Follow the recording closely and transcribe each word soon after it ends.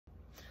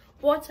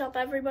What's up,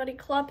 everybody?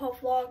 Clubhouse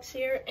Vlogs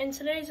here, and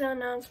today's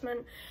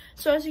announcement.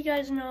 So as you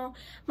guys know,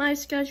 my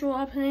schedule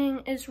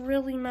opening is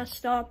really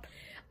messed up.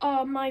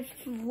 My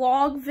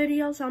vlog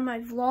videos on my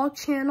vlog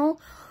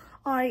channel,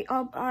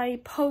 I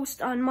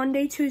post on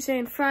Monday, Tuesday,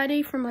 and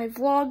Friday for my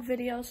vlog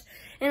videos,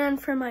 and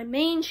for my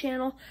main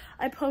channel,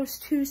 I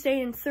post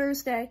Tuesday and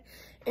Thursday.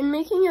 And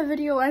making a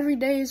video every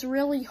day is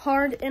really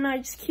hard, and I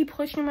just keep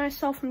pushing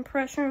myself and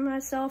pressuring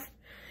myself,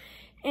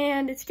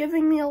 and it's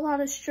giving me a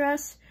lot of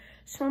stress.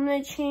 So I'm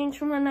going to change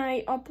when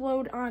I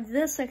upload on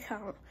this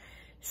account.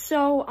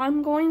 So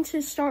I'm going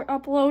to start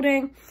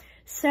uploading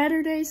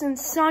Saturdays and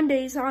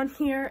Sundays on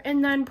here,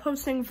 and then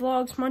posting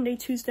vlogs Monday,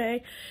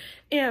 Tuesday,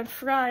 and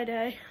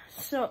Friday.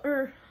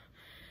 So,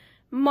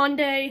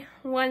 Monday,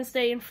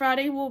 Wednesday, and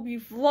Friday will be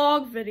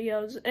vlog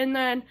videos, and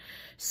then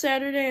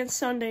Saturday and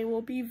Sunday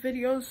will be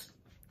videos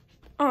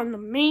on the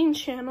main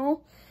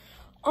channel.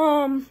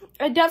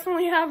 I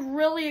definitely have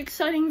really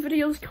exciting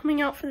videos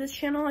coming out for this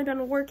channel. I've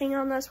been working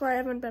on this, why I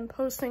haven't been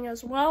posting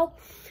as well.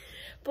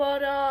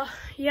 But,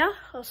 yeah,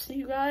 I'll see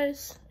you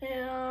guys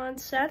on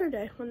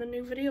Saturday when the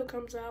new video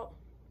comes out.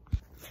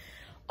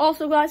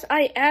 Also, guys,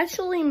 I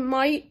actually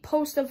might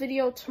post a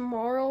video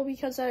tomorrow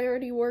because I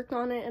already worked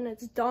on it and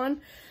it's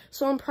done.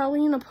 So I'm probably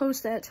going to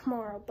post that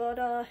tomorrow.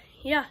 But,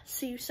 yeah,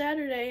 see you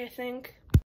Saturday, I think.